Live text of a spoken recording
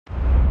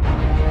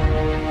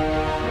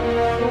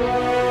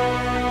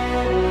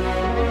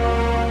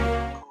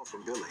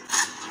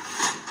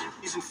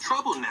He's in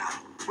trouble now.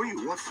 What do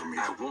you want from me?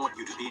 I want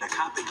you to be a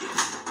cop again.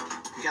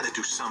 You gotta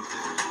do something.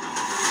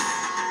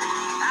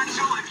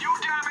 Axel, if you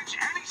damage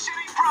any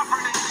city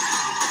property...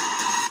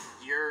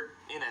 You're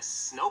in a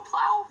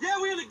snowplow? Yeah,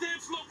 we're in a damn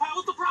snowplow.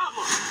 What's the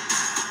problem?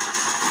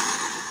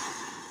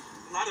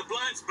 A lot of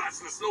blind spots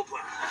in the snowplow.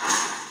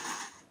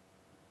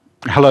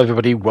 Hello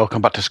everybody,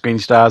 welcome back to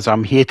Screenstars.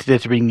 I'm here today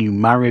to bring you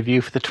my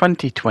review for the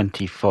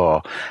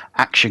 2024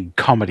 action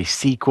comedy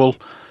sequel,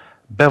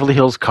 Beverly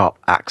Hills Cop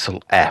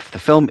Axel F. The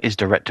film is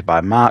directed by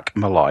Mark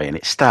Malloy and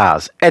it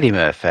stars Eddie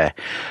Murphy,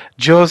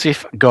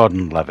 Joseph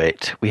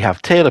Gordon-Levitt, we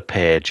have Taylor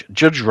Page,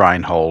 Judge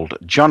Reinhold,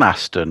 John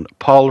Aston,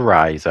 Paul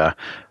Reiser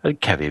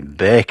and Kevin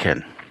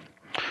Bacon.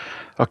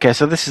 Okay,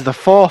 so this is the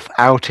fourth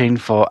outing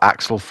for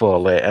Axel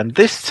Foley, and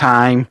this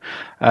time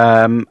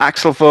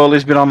Axel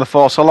Foley's been on the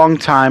force a long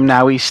time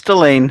now. He's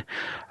still in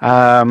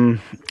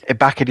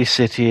back at his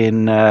city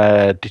in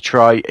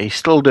Detroit. He's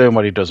still doing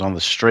what he does on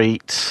the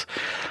streets,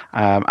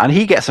 and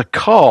he gets a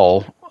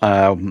call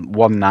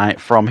one night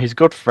from his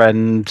good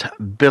friend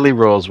Billy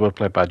Rosewood,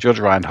 played by Judge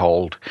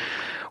Reinhold,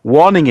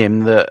 warning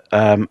him that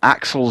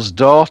Axel's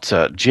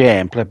daughter,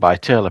 Jane, played by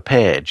Taylor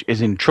Page,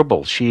 is in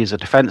trouble. She is a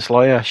defense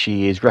lawyer.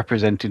 She is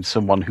representing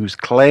someone who's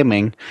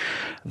claiming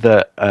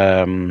that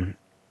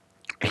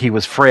he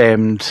was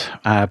framed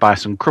by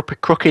some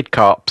crooked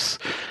cops.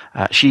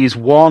 She is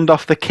warned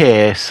off the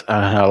case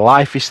and her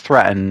life is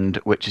threatened,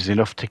 which is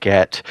enough to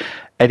get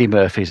Eddie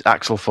Murphy's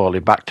Axel Foley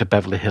back to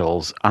Beverly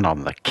Hills and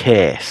on the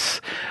case.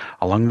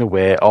 Along the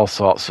way, all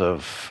sorts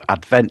of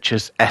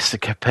adventures,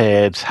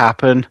 escapades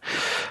happen,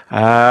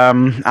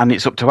 and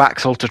it's up to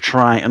Axel to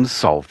try and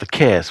solve the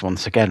case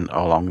once again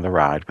along the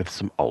ride with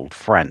some old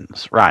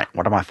friends. Right,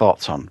 what are my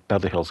thoughts on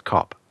Beverly Hills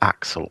Cop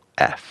Axel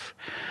F?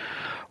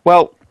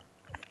 Well,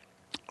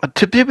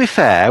 to be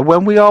fair,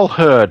 when we all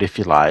heard, if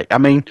you like, I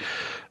mean,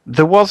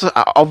 there was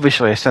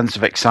obviously a sense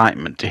of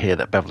excitement to hear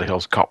that Beverly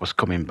Hills Cop was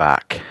coming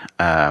back,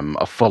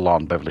 a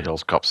full-on Beverly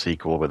Hills Cop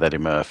sequel with Eddie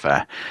Murphy.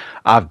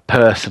 I've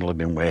personally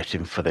been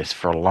waiting for this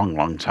for a long,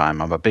 long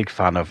time. I'm a big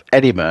fan of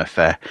Eddie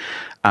Murphy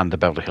and the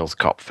Beverly Hills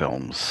Cop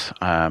films.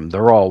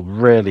 They're all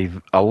really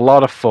a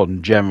lot of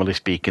fun, generally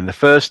speaking. The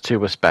first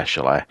two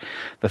especially.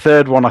 The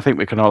third one, I think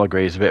we can all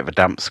agree, is a bit of a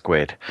damp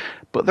squid.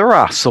 But there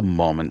are some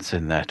moments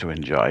in there to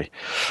enjoy.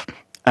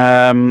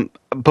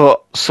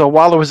 But so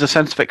while there was a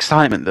sense of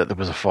excitement that there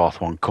was a fourth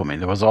one coming,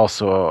 there was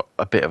also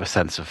a bit of a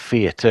sense of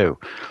fear too.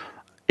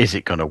 Is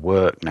it going to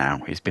work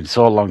now? It's been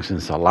so long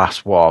since the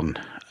last one.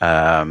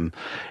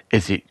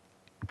 Is it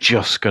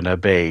just going to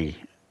be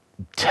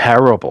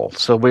terrible?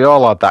 So we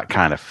all had that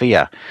kind of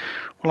fear.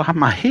 Well,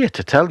 I'm here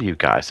to tell you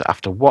guys that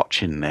after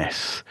watching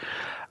this,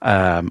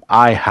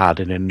 I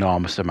had an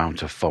enormous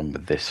amount of fun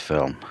with this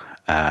film.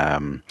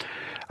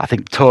 I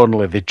think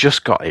tonally they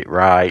just got it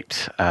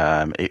right.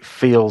 It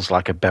feels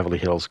like a Beverly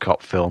Hills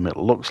Cop film. It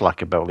looks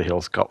like a Beverly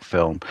Hills Cop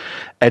film.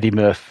 Eddie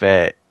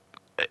Murphy,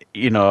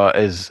 you know,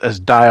 has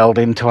dialed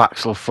into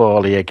Axel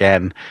Foley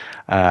again,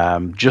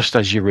 just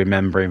as you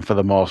remember him for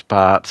the most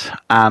part.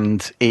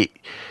 And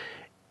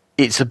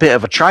it's a bit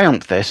of a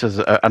triumph, this,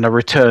 and a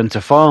return to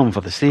form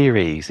for the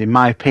series. In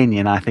my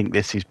opinion, I think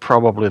this is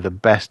probably the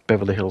best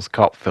Beverly Hills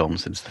Cop film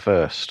since the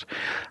first.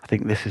 I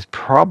think this is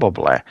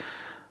probably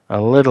a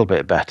little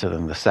bit better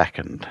than the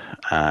second,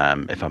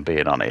 if I'm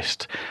being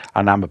honest.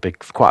 And I'm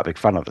quite a big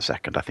fan of the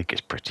second. I think it's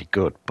pretty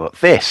good. But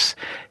this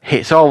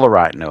hits all the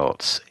right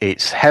notes.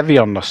 It's heavy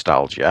on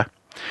nostalgia,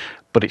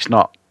 but it's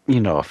not, you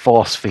know,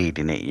 force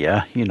feeding it you.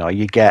 You know,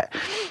 you get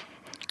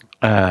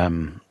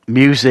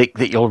music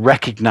that you'll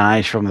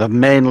recognise from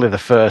mainly the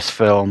first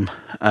film,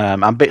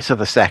 and bits of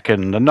the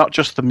second, and not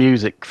just the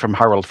music from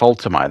Harold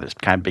Faltermeyer that's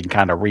been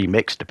kind of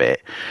remixed a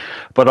bit,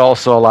 but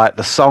also like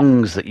the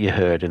songs that you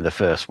heard in the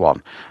first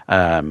one.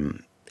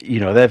 You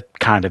know, they've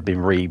kind of been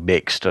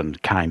remixed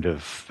and kind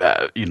of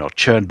you know,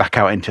 churned back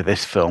out into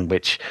this film,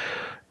 which,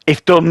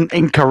 if done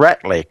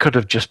incorrectly, could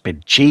have just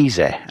been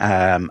cheesy.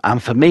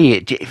 And for me,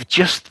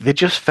 they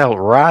just felt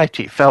right.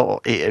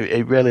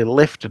 It really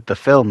lifted the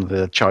film,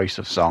 the choice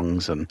of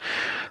songs and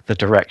the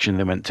direction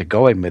they went to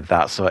go in with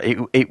that. So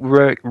it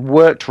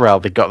worked well.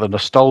 They got the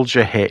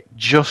nostalgia hit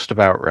just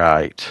about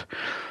right.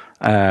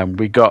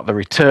 We got the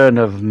return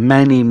of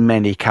many,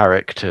 many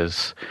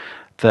characters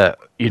that,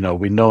 you know,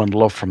 we know and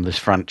love from this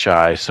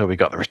franchise. So we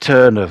got the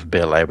return of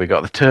Billy. We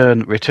got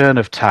the return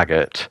of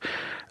Taggart.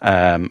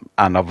 And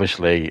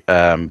obviously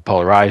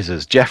Paul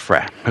Reiser's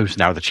Jeffrey, who's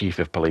now the chief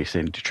of police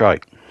in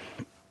Detroit.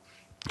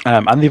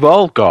 And they've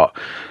all got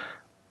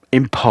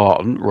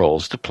important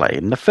roles to play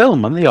in the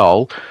film, and they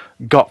all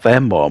got their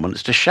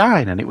moments to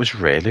shine, and it was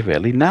really,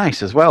 really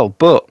nice as well.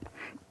 But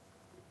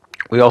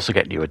we also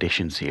get new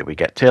additions here. We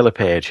get Taylor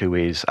Page, who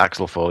is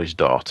Axel Foley's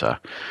daughter.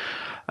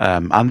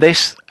 And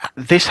this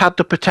had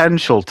the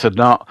potential to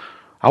not,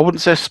 I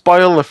wouldn't say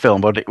spoil the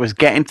film, but it was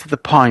getting to the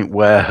point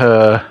where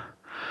her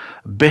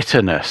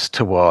bitterness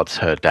towards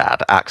her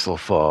dad, Axel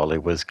Foley,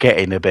 was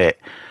getting a bit,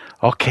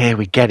 okay,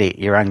 we get it,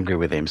 you're angry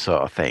with him,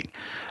 sort of thing.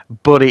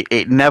 but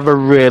it never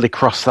really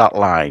crossed that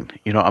line.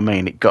 You know what I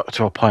mean? It got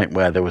to a point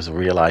where there was a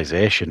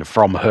realization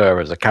from her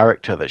as a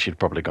character that she'd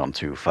probably gone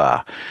too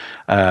far.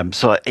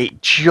 So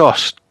it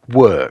just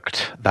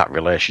worked, that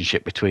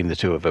relationship between the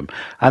two of them,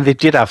 and they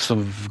did have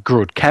some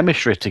good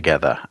chemistry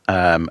together.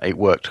 It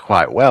worked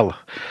quite well.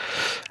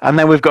 And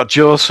then we've got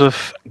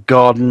Joseph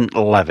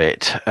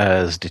Gordon-Levitt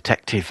as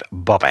Detective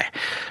Bobby,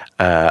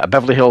 a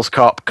Beverly Hills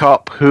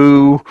cop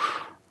who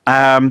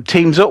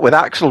teams up with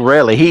Axel.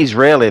 Really, he's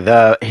really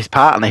his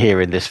partner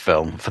here in this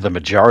film for the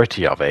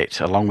majority of it,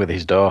 along with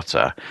his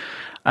daughter.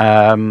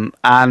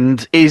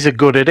 And he's a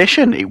good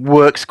addition. It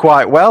works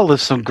quite well.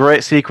 There's some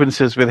great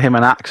sequences with him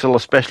and Axel,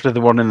 especially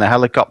the one in the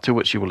helicopter,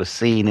 which you will have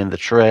seen in the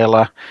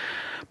trailer.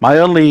 My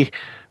only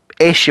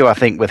issue, I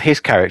think, with his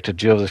character,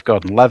 Joseph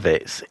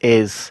Gordon-Levitt,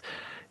 is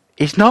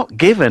he's not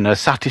given a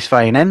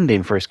satisfying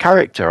ending for his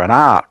character, an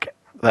arc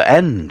that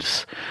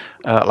ends.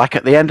 Like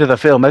at the end of the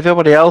film,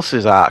 everybody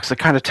else's arcs are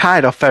kind of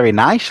tied off very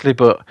nicely,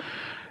 but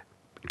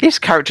his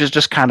character's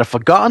just kind of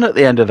forgotten at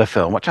the end of the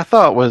film, which I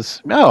thought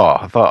was,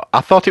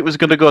 I thought it was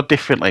going to go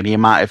differently, and he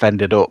might have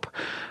ended up,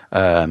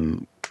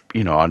 and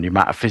you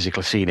might have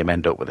physically seen him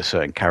end up with a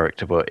certain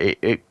character, but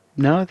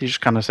no, they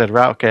just kind of said,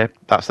 right, okay,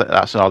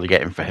 that's all you're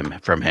getting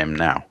from him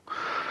now.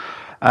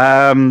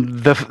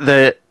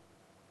 The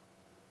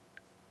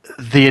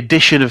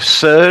addition of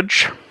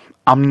Serge,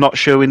 I'm not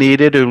sure we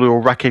needed, who we'll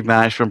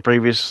recognise from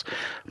previous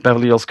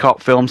Beverly Hills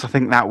Cop films. I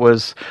think that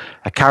was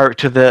a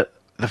character that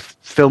the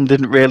film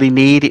didn't really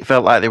need. It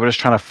felt like they were just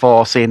trying to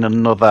force in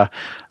another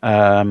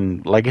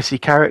legacy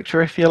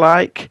character, if you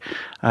like.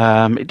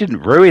 It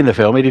didn't ruin the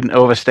film. It didn't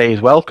overstay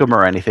his welcome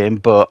or anything,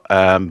 but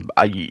I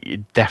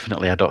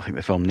don't think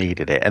the film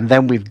needed it. And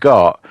then we've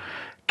got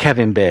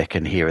Kevin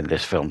Bacon here in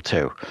this film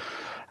too.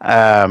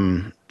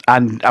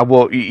 And I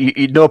won't,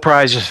 no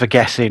prizes for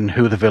guessing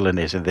who the villain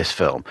is in this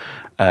film.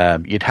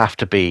 You'd have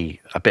to be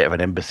a bit of an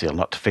imbecile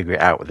not to figure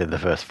it out within the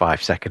first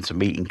 5 seconds of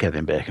meeting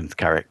Kevin Bacon's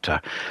character.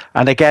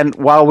 And again,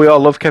 while we all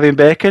love Kevin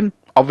Bacon,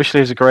 obviously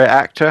he's a great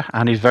actor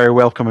and he's very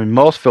welcome in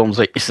most films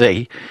that you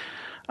see,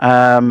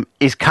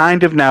 he's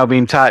kind of now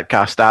being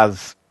typecast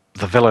as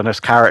the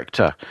villainous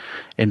character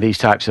in these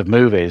types of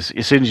movies.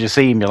 As soon as you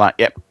see him, you're like,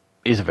 yep,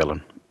 he's a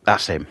villain.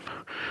 That's him.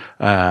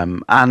 So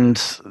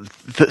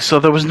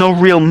there was no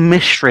real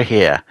mystery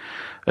here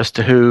as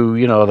to who,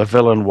 the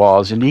villain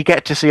was. And you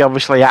get to see,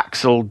 obviously,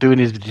 Axel doing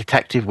his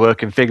detective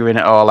work and figuring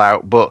it all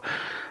out. But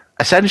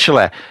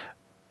essentially,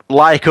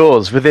 like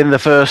us, within the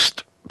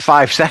first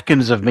 5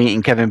 seconds of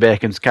meeting Kevin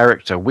Bacon's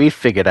character, we've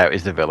figured out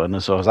he's the villain,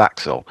 and so has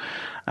Axel.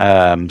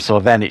 So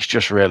then it's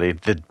just really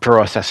the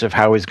process of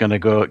how he's going to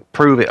go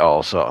prove it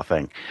all, sort of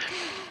thing.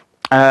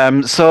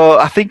 So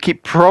I think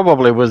it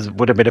probably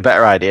would have been a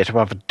better idea to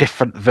have a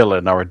different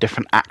villain or a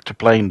different actor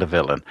playing the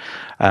villain,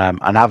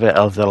 and have it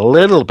as a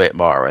little bit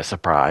more a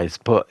surprise.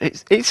 But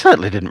it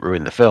certainly didn't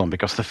ruin the film,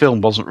 because the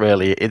film wasn't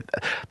really.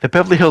 The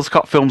Beverly Hills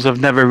Cop films have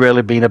never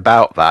really been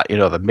about that,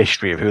 the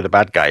mystery of who the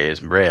bad guy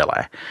is.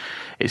 Really,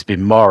 it's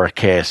been more a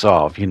case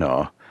of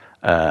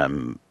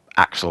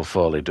Axel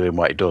Foley doing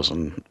what he does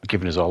and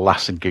giving us all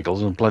laughs and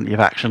giggles and plenty of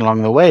action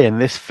along the way.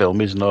 And this film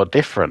is no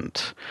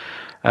different.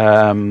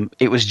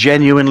 It was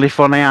genuinely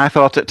funny, I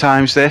thought, at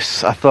times. I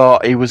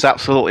thought he was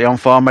absolutely on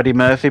form, Eddie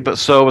Murphy, but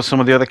so were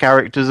some of the other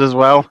characters as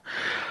well.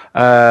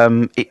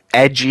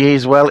 Edgy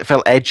as well. It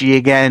felt edgy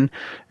again.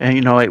 And,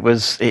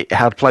 it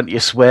had plenty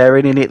of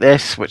swearing in it,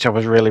 which I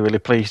was really, really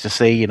pleased to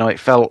see. It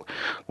felt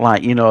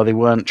like, they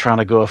weren't trying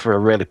to go for a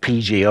really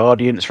PG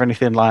audience or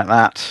anything like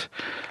that.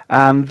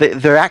 And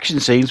their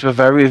action scenes were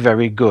very,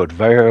 very good,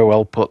 very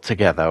well put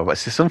together.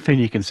 It's something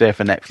you can say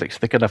for Netflix.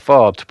 They can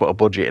afford to put a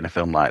budget in a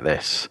film like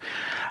this.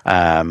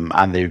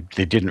 And they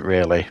didn't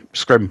really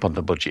scrimp on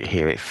the budget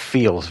here. It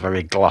feels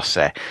very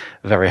glossy,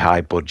 very high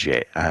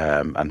budget,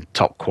 and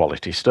top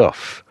quality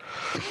stuff.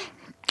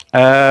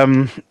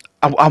 And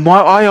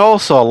what I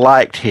also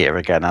liked here,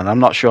 again, and I'm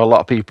not sure a lot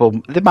of people,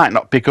 they might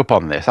not pick up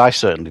on this, I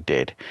certainly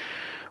did,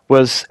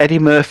 was Eddie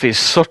Murphy's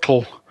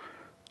subtle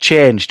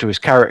change to his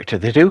character.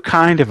 They do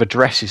kind of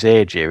address his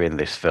age here in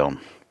this film,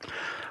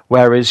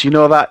 whereas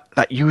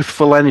that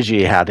youthful energy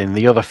he had in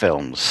the other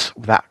films,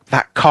 that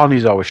con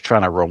he's always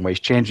trying to run, where he's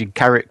changing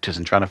characters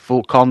and trying to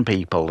fool con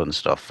people and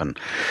stuff,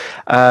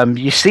 and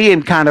you see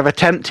him kind of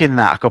attempting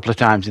that a couple of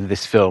times in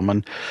this film,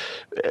 and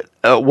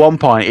at one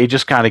point he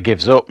just kind of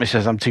gives up. He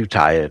says, I'm too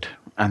tired,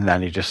 and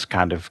then he just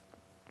kind of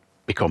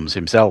becomes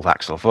himself,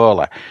 Axel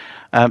Foley.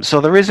 So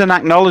there is an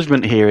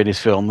acknowledgement here in his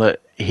film that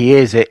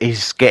he's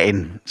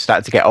starting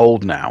to get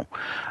old now,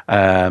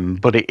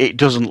 but it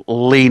doesn't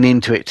lean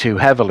into it too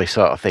heavily,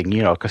 sort of thing,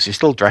 because he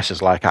still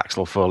dresses like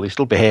Axel Foley, he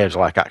still behaves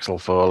like Axel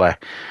Foley,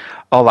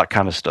 all that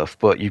kind of stuff.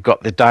 But you've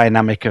got the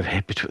dynamic of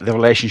the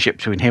relationship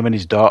between him and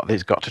his daughter that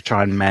he's got to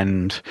try and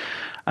mend,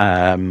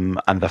 and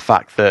the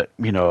fact that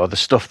the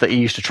stuff that he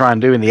used to try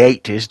and do in the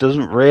 80s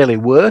doesn't really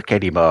work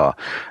anymore.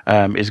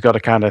 He's got to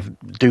kind of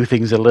do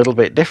things a little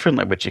bit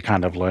differently, which he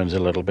kind of learns a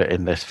little bit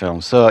in this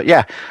film. So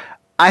yeah,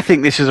 I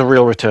think this is a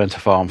real return to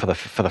form for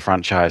the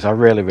franchise. I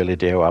really, really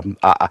do. I'm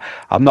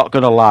not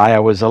going to lie. I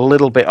was a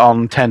little bit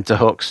on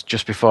tenterhooks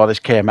just before this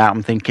came out.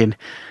 I'm thinking,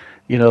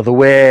 you know, the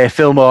way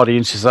film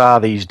audiences are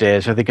these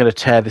days, are they going to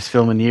tear this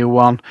film a new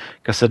one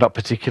because they're not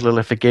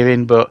particularly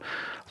forgiving? But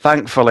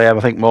thankfully, I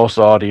think most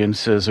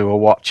audiences who are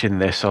watching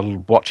this are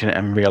watching it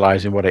and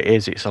realising what it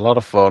is. It's a lot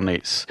of fun.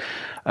 It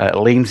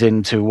leans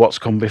into what's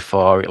come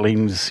before. It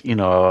leans, you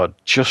know,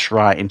 just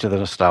right into the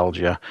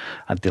nostalgia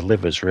and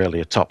delivers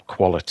really a top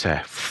quality,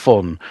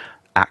 fun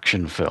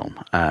action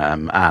film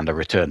and a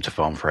return to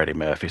form for Eddie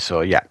Murphy.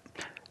 So, yeah,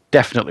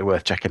 definitely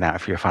worth checking out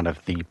if you're a fan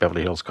of the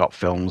Beverly Hills Cop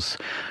films.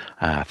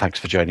 Thanks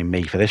for joining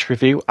me for this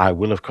review. I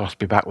will, of course,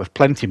 be back with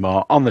plenty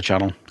more on the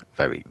channel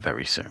very,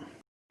 very soon.